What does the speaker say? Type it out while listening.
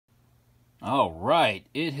All right,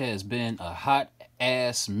 it has been a hot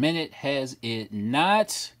ass minute, has it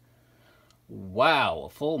not? Wow, a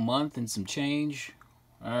full month and some change.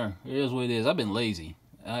 It is what it is. I've been lazy.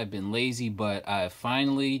 But I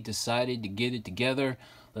finally decided to get it together.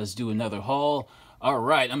 Let's do another haul. All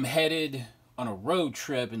right, I'm headed on a road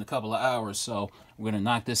trip in a couple of hours, so we're gonna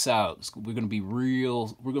knock this out. We're gonna be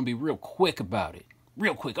real. We're gonna be real quick about it.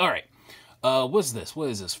 Real quick. All right. What's this? What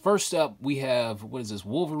is this? First up, we have, what is this?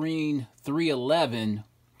 Wolverine 311.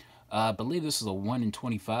 I believe this is a 1 in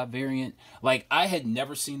 25 variant. Like, I had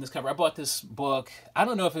never seen this cover. I bought this book. I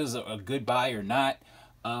don't know if it was a good buy or not.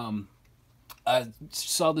 I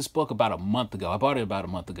saw this book about a month ago. I bought it about a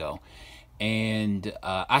month ago. And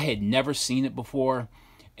I had never seen it before.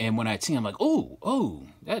 And when I seen it, I'm like, ooh,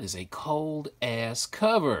 that is a cold-ass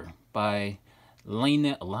cover by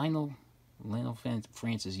Lionel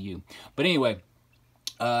Francis Yu. But anyway,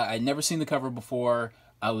 I'd never seen the cover before.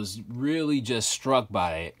 I was really just struck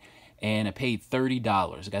by it, and I paid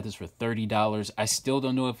 $30. I got this for $30. I still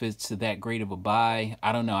don't know if it's that great of a buy.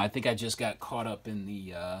 I don't know. I think I just got caught up in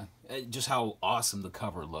the just how awesome the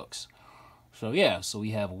cover looks. So yeah, so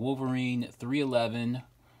we have Wolverine 311.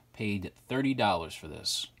 Paid $30 for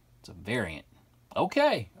this. It's a variant.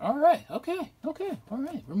 Okay. All right. Okay. All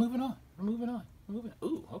right. We're moving on.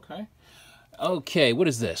 Ooh. Okay. Okay, what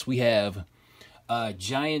is this? We have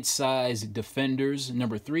Giant Size Defenders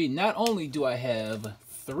number 3. Not only do I have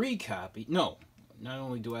 3 copies, no, not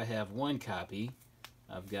only do I have 1 copy,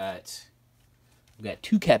 I've got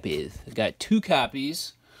 2 copies.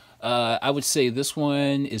 I would say this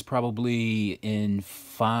one is probably in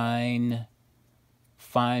fine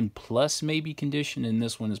plus maybe condition, and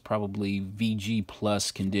this one is probably VG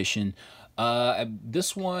plus condition.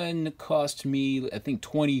 This one cost me, I think,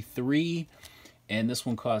 $23, and this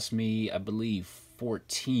one cost me, I believe,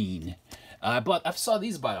 $14. I saw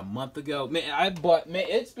these about a month ago. Man,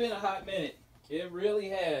 it's been a hot minute. It really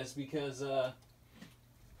has, because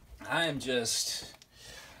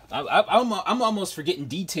I'm almost forgetting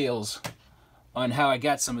details on how I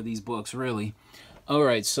got some of these books, really. All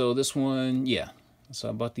right, so this one, yeah. So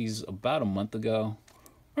I bought these about a month ago.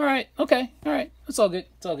 All right, okay, all right. It's all good.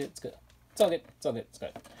 It's good.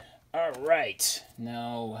 All right,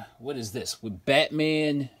 now what is this? With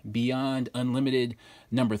Batman Beyond Unlimited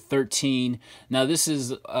number 13. Now this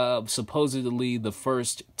is supposedly the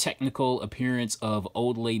first technical appearance of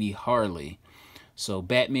Old Lady Harley. So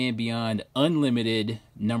Batman Beyond Unlimited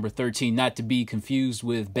number 13, not to be confused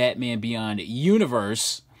with Batman Beyond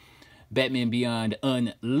Universe, Batman Beyond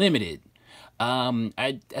Unlimited. I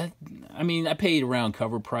mean, I paid around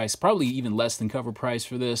cover price, probably even less than cover price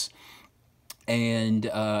for this. And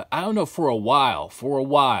I don't know, for a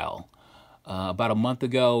while, about a month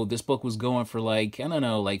ago, this book was going for like, I don't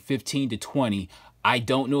know, like 15 to 20. I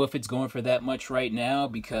don't know if it's going for that much right now,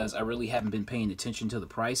 because I really haven't been paying attention to the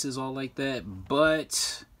prices all like that.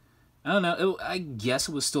 But I don't know. I guess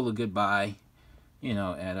it was still a good buy, you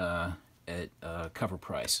know, at cover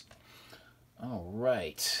price. All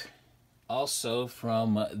right. Also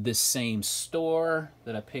from this same store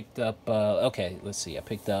that I picked up, okay, let's see, I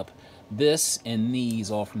picked up this and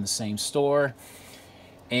these all from the same store.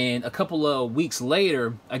 And a couple of weeks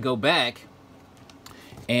later, I go back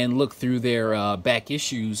and look through their back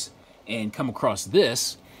issues and come across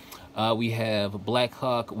this. We have Black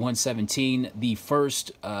Hawk 117, the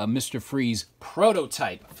first Mr. Freeze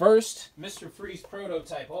prototype.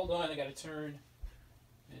 Hold on, I gotta turn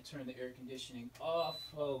the air conditioning off.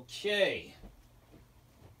 Okay.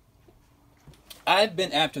 I've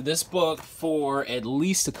been after this book for at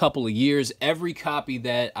least a couple of years. Every copy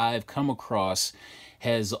that I've come across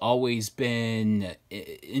has always been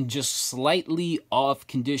in just slightly off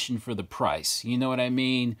condition for the price. You know what I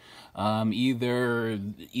mean? Either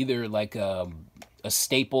like a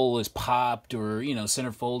staple is popped, or, you know,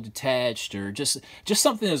 centerfold detached, or just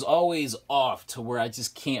something is always off to where I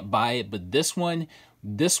just can't buy it. But this one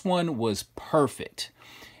was perfect,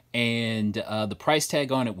 and the price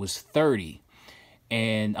tag on it was $30.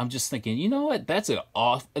 And I'm just thinking, you know what? That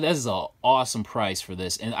is an awesome price for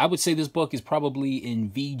this. And I would say this book is probably in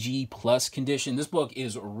VG plus condition. This book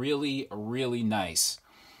is really, really nice,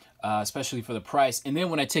 especially for the price. And then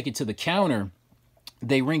when I take it to the counter,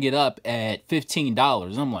 they ring it up at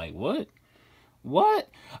 $15. I'm like, what?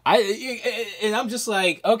 And I'm just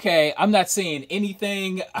like, okay, I'm not saying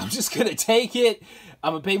anything. I'm just gonna take it.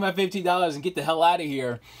 I'm gonna pay my $15 and get the hell out of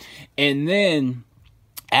here. And then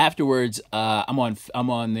afterwards, I'm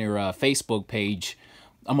on their Facebook page.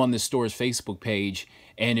 I'm on this store's Facebook page,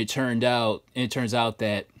 and it turns out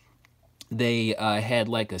that they had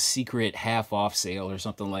like a secret half off sale or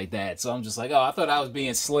something like that. So I'm just like, oh, I thought I was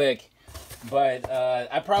being slick. But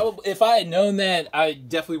I probably, if I had known that, I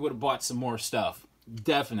definitely would have bought some more stuff.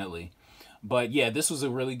 Definitely. But yeah, this was a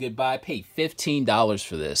really good buy. I paid $15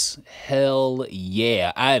 for this. Hell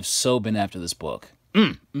yeah. I have so been after this book.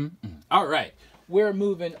 All right. We're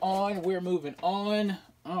moving on. We're moving on.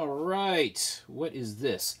 All right. What is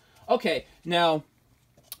this? Okay. Now,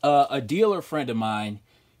 a dealer friend of mine,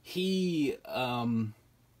 he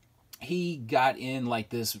got in like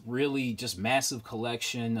this really just massive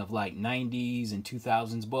collection of like 90s and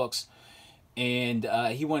 2000s books. And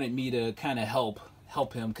he wanted me to kind of help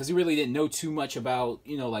him because he really didn't know too much about,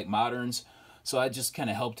 you know, like moderns. So I just kind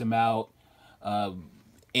of helped him out.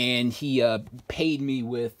 And he paid me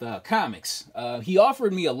with comics. He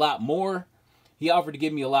offered me a lot more. He offered to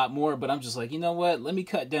give me a lot more, but I'm just like, you know what? Let me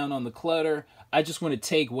cut down on the clutter. I just want to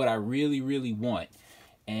take what I really, really want.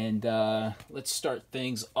 And let's start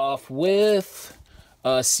things off with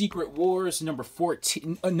Secret Wars number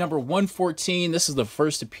 14, number 114. This is the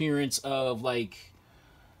first appearance of like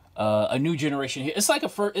a new generation here. It's like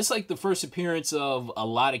it's like the first appearance of a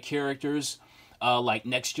lot of characters, like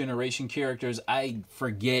next generation characters. I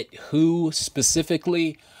forget who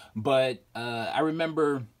specifically, but I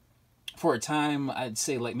remember for a time, I'd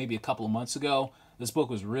say like maybe a couple of months ago, this book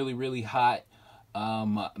was really, really hot.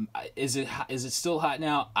 Is it still hot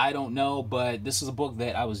now? I don't know, but this is a book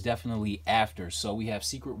that I was definitely after. So we have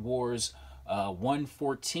Secret Wars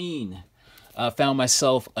 114. Found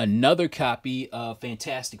myself another copy of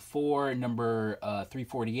Fantastic Four number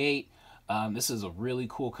 348. This is a really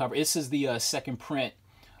cool cover. This is the second print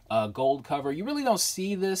gold cover. You really don't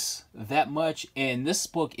see this that much, and this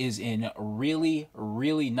book is in really,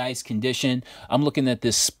 really nice condition. I'm looking at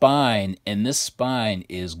this spine, and this spine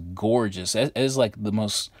is gorgeous. It is like one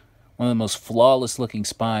of the most flawless looking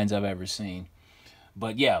spines I've ever seen.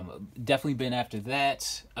 But yeah, definitely been after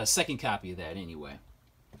that. A second copy of that anyway.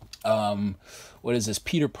 What is this?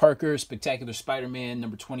 Peter Parker, Spectacular Spider-Man,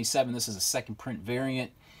 number 27. This is a second print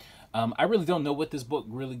variant. I really don't know what this book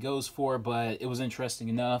really goes for, but it was interesting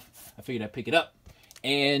enough. I figured I'd pick it up.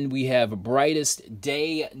 And we have Brightest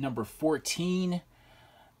Day, number 14.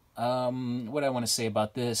 What do I want to say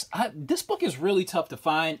about this? This book is really tough to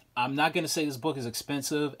find. I'm not going to say this book is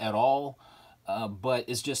expensive at all, but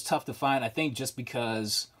it's just tough to find. I think just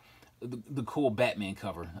because the cool Batman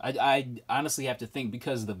cover. I honestly have to think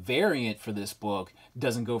because the variant for this book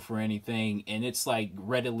doesn't go for anything, and it's like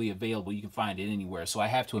readily available. You can find it anywhere. So I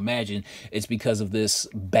have to imagine it's because of this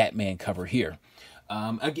Batman cover here.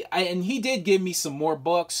 And he did give me some more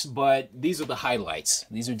books, but these are the highlights.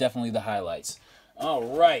 These are definitely the highlights.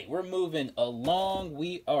 All right, we're moving along.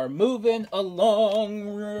 We are moving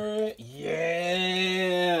along.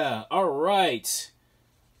 Yeah. All right.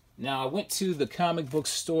 Now, I went to the comic book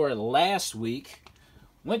store last week.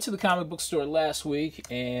 And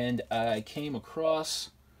I came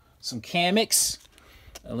across some comics.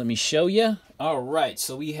 Let me show you. All right,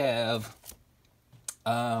 so we have...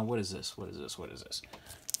 what is this?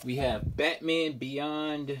 We have Batman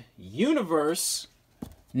Beyond Universe,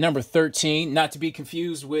 number 13. Not to be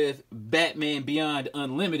confused with Batman Beyond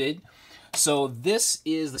Unlimited. So this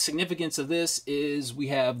is, the significance of this is we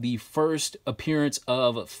have the first appearance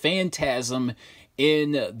of Phantasm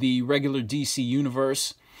in the regular DC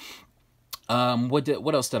universe. What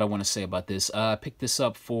else did I want to say about this? I picked this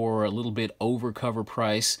up for a little bit over cover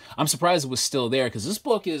price. I'm surprised it was still there because this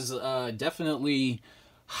book is definitely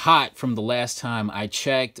hot from the last time I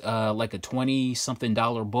checked, like a $20-something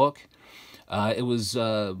book. It was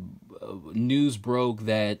news broke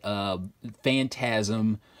that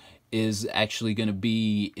Phantasm is actually going to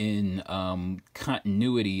be in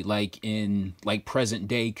continuity, like present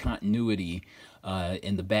day continuity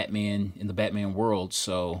in the Batman world.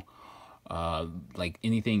 So like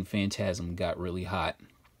anything Phantasm got really hot.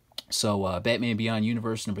 So Batman Beyond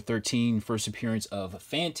Universe number 13, first appearance of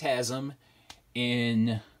Phantasm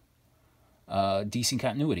in DC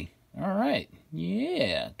continuity. All right.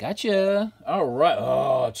 Yeah, gotcha. All right.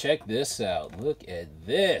 Oh, check this out. Look at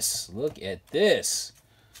this.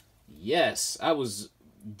 Yes, I was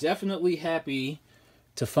definitely happy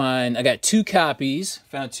to find... I got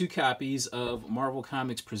found two copies of Marvel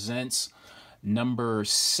Comics Presents number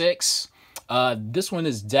 6. This one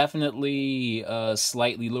is definitely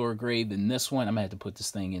slightly lower grade than this one. I'm going to have to put this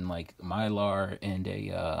thing in like Mylar and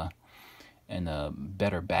a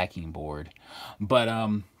better backing board. But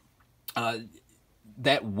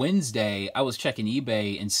that Wednesday, I was checking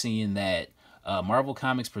eBay and seeing that Marvel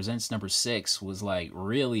Comics Presents number 6 was like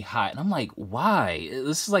really hot, and I'm like, why?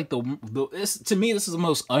 This is like to me, this is the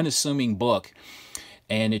most unassuming book,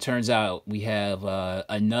 and it turns out we have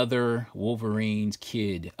another Wolverine's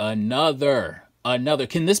kid, another.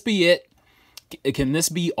 Can this be it? Can this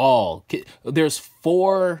be all? There's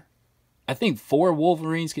four, I think 4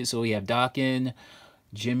 Wolverines. So we have Dawkins,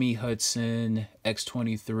 Jimmy Hudson,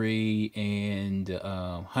 X-23, and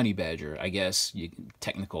Honey Badger, I guess,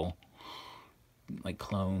 technical, like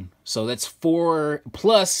clone. So that's 4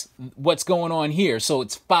 plus what's going on here. So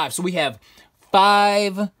it's 5. So we have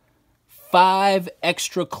five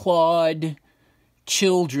extra clawed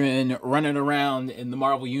children running around in the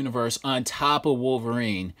Marvel Universe on top of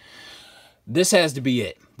Wolverine. This has to be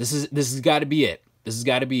it. This has got to be it. This has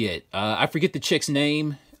got to be it. I forget the chick's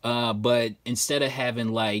name. But instead of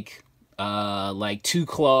having like 2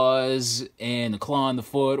 claws and a claw on the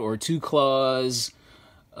foot, or 2 claws,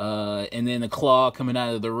 and then a claw coming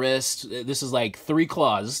out of the wrist, this is like 3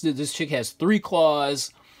 claws. This chick has 3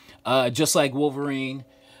 claws, just like Wolverine.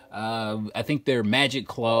 I think they're magic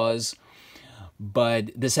claws, but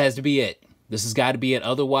this has to be it. This has got to be it.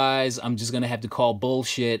 Otherwise, I'm just going to have to call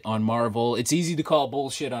bullshit on Marvel. It's easy to call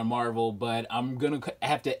bullshit on Marvel, but I'm going to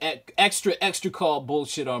have to extra call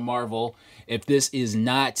bullshit on Marvel if this is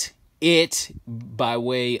not it by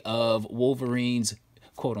way of Wolverine's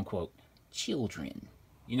quote-unquote children.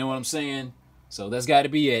 You know what I'm saying? So that's got to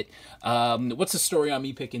be it. What's the story on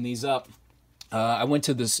me picking these up? I went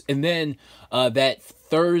to this, and then that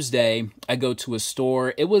Thursday I go to a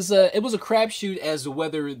store. It was a crapshoot as to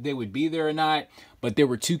whether they would be there or not, but there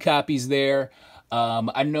were 2 copies there.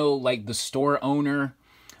 I know, like, the store owner.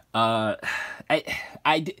 I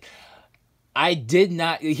did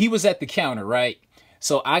not. He was at the counter, right?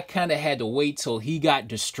 So I kind of had to wait till he got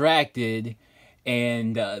distracted,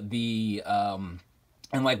 and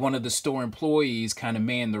and like one of the store employees kind of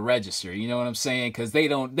manned the register. You know what I'm saying? Because they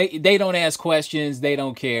don't ask questions. They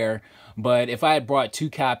don't care. But if I had brought 2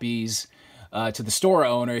 copies to the store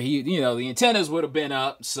owner, the antennas would have been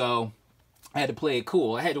up. So I had to play it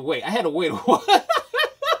cool. I had to wait. I think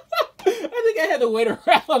I had to wait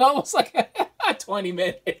around almost like 20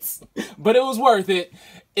 minutes. But it was worth it.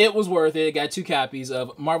 It was worth it. I got 2 copies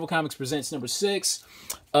of Marvel Comics Presents number 6.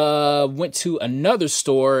 Went to another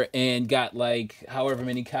store and got like however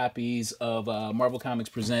many copies of Marvel Comics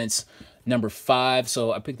Presents number 5.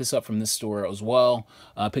 So I picked this up from this store as well.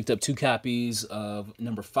 Picked up 2 copies of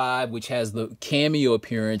number 5, which has the cameo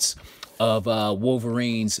appearance of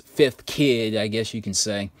Wolverine's 5th kid, I guess you can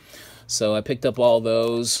say. So I picked up all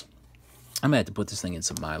those. I'm gonna have to put this thing in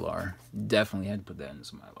some Mylar. Definitely had to put that in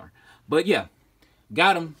some Mylar. But yeah,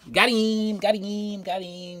 got him.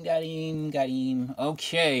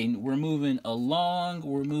 Okay, we're moving along.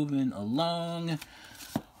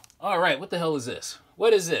 All right, what the hell is this?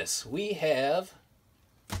 What is this? We've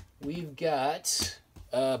got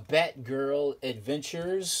Batgirl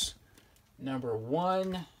Adventures number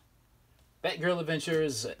 1. Batgirl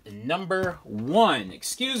Adventures number 1.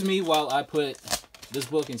 Excuse me while I put this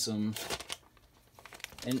book in some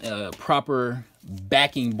proper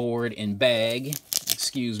backing board and bag.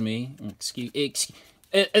 Excuse me. Excuse me.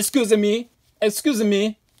 Scusi.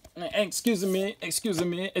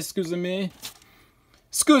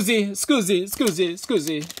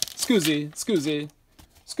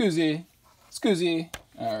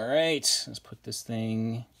 All right, let's put this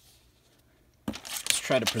thing. Let's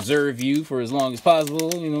try to preserve you for as long as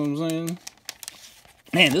possible. You know what I'm saying?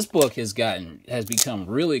 Man, this book has become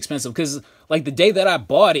really expensive because, like, the day that I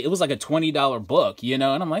bought it, it was like a $20 book, and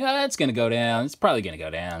I'm like, oh, it's gonna go down. It's probably gonna go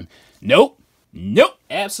down. Nope,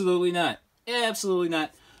 absolutely not.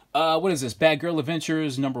 What is this? Batgirl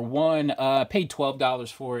Adventures number 1. Paid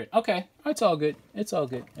 $12 for it. Okay, it's all good. Paid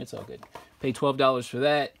 $12 for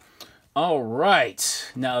that. All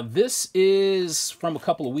right. Now this is from a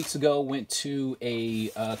couple of weeks ago. Went to a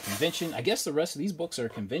convention. I guess the rest of these books are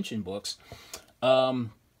convention books.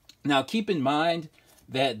 Now keep in mind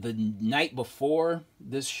that the night before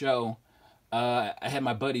this show, I had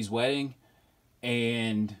my buddy's wedding,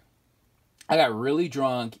 and I got really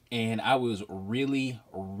drunk, and I was really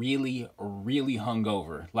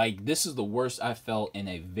hungover. Like, this is the worst I felt in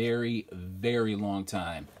a very, very long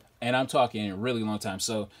time. And I'm talking a really long time.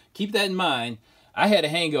 So keep that in mind. I had a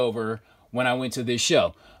hangover when I went to this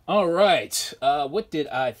show. All right. What did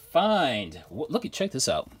I find? Check this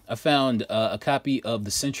out. I found a copy of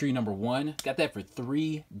The Century number 1. Got that for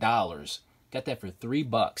 $3. Got that for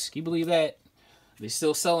 $3. Can you believe that? They're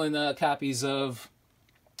still selling copies of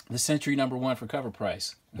The Century number 1 for cover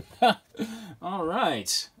price. All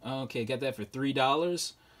right. Okay, got that for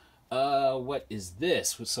 $3. What is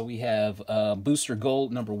this? So we have Booster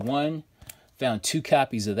Gold number 1. Found 2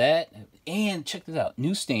 copies of that. And check this out.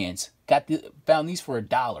 Newsstands. Found these for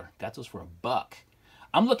 $1. Got those for $1.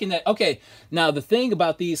 I'm looking at, okay, now the thing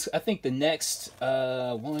about these, I think the next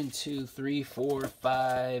 1, 2, 3, 4,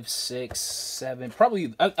 5, 6, 7,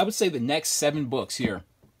 probably I would say the next 7 books here.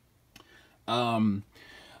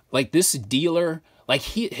 Like this dealer, like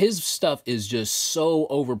his stuff is just so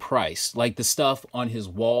overpriced. Like the stuff on his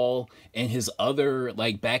wall and his other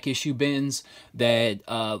like back issue bins, that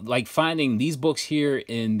like finding these books here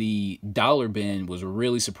in the dollar bin was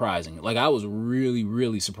really surprising. Like I was really,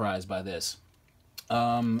 really surprised by this.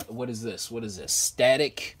 What is this? What is this?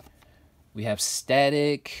 Static. We have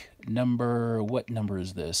Static number, what number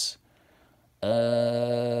is this?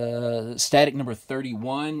 Static number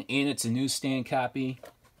 31, and it's a newsstand copy.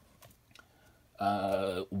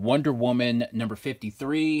 Wonder Woman number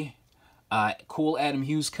 53. Cool Adam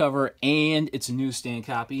Hughes cover, and it's a newsstand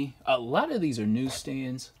copy. A lot of these are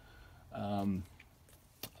newsstands.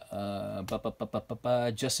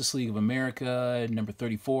 Justice League of America number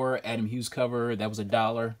 34, Adam Hughes cover. That was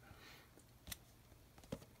 $1.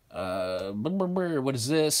 What is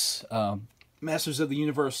this? Masters of the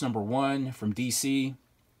Universe number 1 from DC.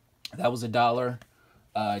 That was $1.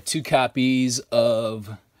 2 copies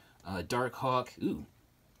of Dark Hawk. Ooh,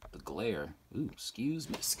 the glare. Ooh, excuse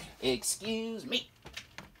me. Excuse me.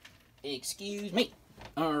 Excuse me.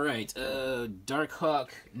 All right, Dark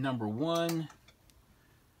Hawk number 1.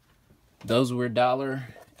 Those were $1.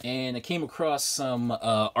 And I came across some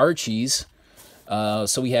Archies.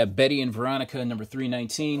 So we have Betty and Veronica number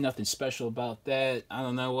 319. Nothing special about that. I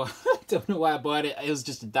don't know. Don't know why I bought it. It was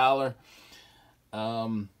just $1.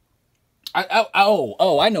 I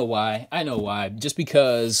know why. I know why. Just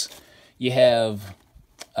because you have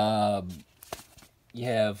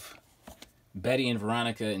Betty and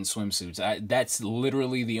Veronica in swimsuits. That's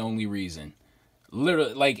literally the only reason.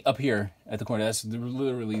 Literally, like up here at the corner. That's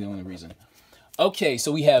literally the only reason. Okay,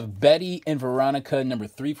 so we have Betty and Veronica number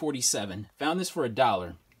 347. Found this for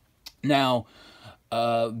 $1. Now,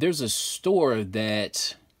 there's a store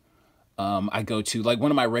that I go to, like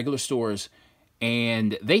one of my regular stores,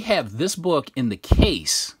 and they have this book in the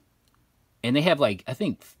case, and they have like, I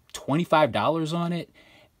think, $25 on it.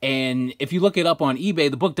 And if you look it up on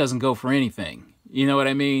eBay, the book doesn't go for anything. You know what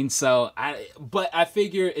I mean? So, but I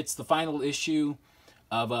figure it's the final issue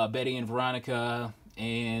of Betty and Veronica,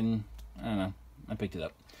 and I don't know. I picked it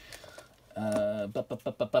up.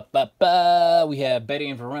 We have Betty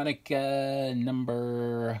and Veronica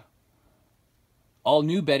number... All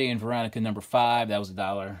new Betty and Veronica number 5. That was $1.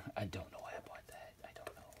 I don't know why I bought that. I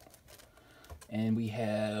don't know. And we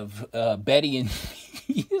have Betty and...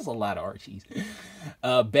 There's a lot of Archies.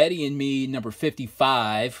 Betty and Me number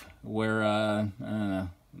 55. Where, I don't know.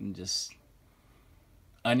 Just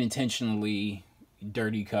unintentionally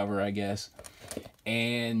dirty cover, I guess.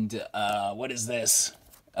 And what is this?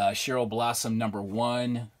 Cheryl Blossom number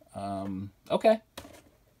 1. Okay.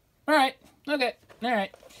 All right. Okay. All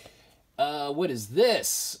right. What is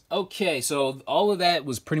this? Okay, so all of that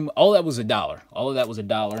was pretty much, all that was $1. All of that was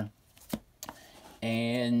 $1.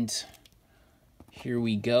 And here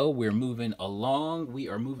we go. We're moving along. We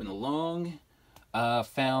are moving along.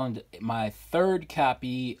 Found my 3rd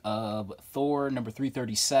copy of Thor number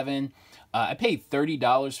 337. I paid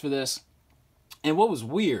 $30 for this. And what was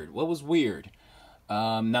weird?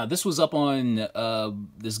 Now, this was up on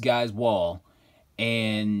this guy's wall.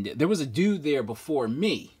 And there was a dude there before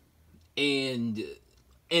me. And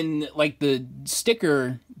like the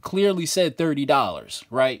sticker clearly said $30,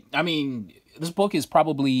 right? I mean, this book is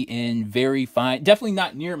probably in very fine, definitely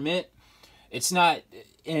not near mint. It's not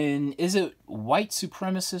in, is it white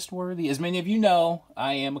supremacist worthy? As many of you know,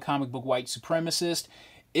 I am a comic book white supremacist.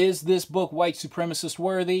 Is this book white supremacist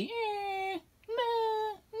worthy?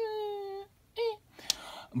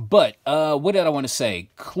 But what did I want to say?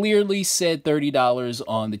 Clearly said $30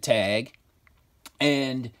 on the tag.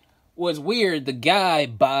 And what's weird, the guy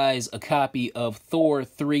buys a copy of Thor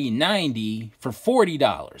 390 for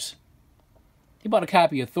 $40. He bought a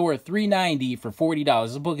copy of Thor 390 for $40.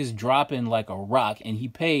 This book is dropping like a rock, and he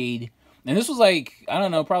paid, and this was like, I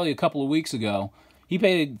don't know, probably a couple of weeks ago. He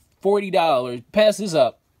paid $40, pass this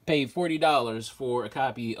up, paid $40 for a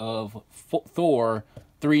copy of Thor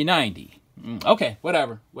 390. Okay,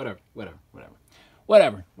 whatever.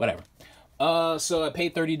 So I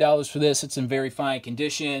paid $30 for this. It's in very fine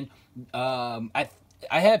condition. I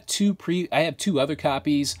have two other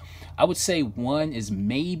copies. I would say one is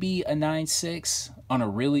maybe a 9.6 on a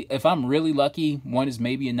really, if I'm really lucky, one is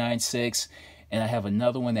maybe a 9.6, and I have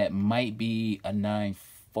another one that might be a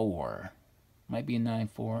 9.4. Might be a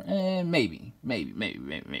 9.4. Maybe.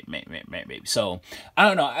 So I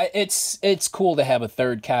don't know. It's cool to have a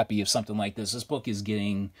 3rd copy of something like this. This book is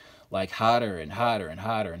getting like hotter and hotter.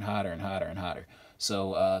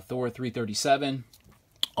 So Thor 337,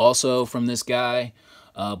 also from this guy.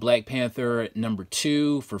 Black Panther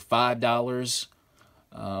 #2 for $5.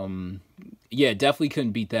 Yeah, definitely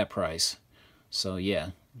couldn't beat that price. So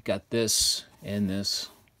yeah, got this and this.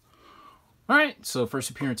 All right, so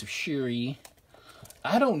first appearance of Shuri.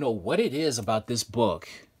 I don't know what it is about this book.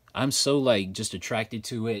 I'm so like just attracted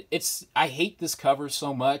to it. I hate this cover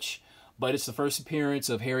so much, but it's the first appearance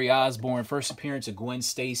of Harry Osborn, first appearance of Gwen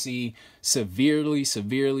Stacy. Severely,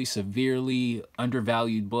 severely, severely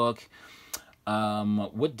undervalued book.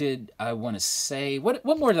 What did I want to say? What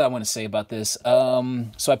more did I want to say about this?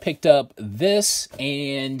 So I picked up this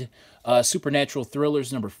and Supernatural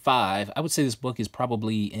Thrillers #5. I would say this book is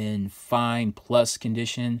probably in fine plus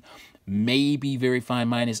condition, maybe very fine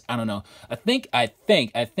minus. I don't know. I think I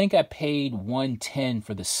paid $110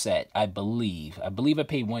 for the set. I believe I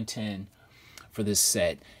paid $110 for this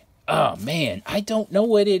set. Oh man, I don't know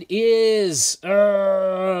what it is.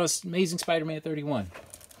 Amazing Spider-Man 31.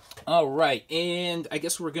 All right, and I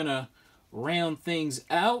guess we're gonna round things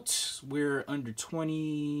out. We're under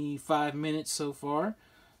 25 minutes so far.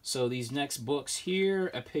 So these next books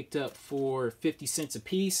here I picked up for 50 cents a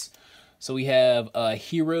piece. So we have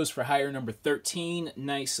Heroes for Hire #13,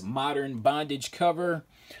 nice modern bondage cover.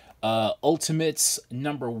 Ultimates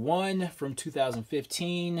 #1 from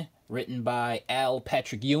 2015, written by Al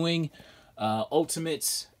Patrick Ewing.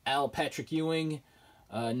 Ultimates, Al Patrick Ewing,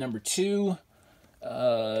 #2.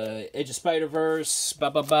 Edge of Spider-Verse,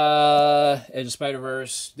 Edge of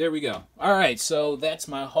Spider-Verse. There we go. All right, so that's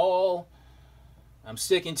my haul. I'm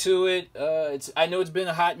sticking to it. I know it's been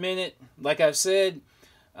a hot minute, like I've said,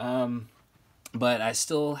 but I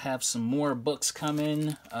still have some more books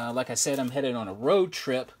coming. Like I said, I'm headed on a road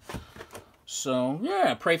trip, so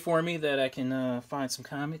yeah, pray for me that I can find some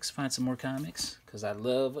more comics, because I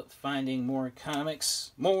love finding more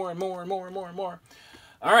comics, more and more and more and more and more.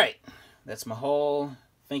 All right. That's my haul.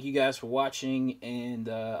 Thank you guys for watching, and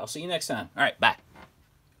I'll see you next time. All right, bye.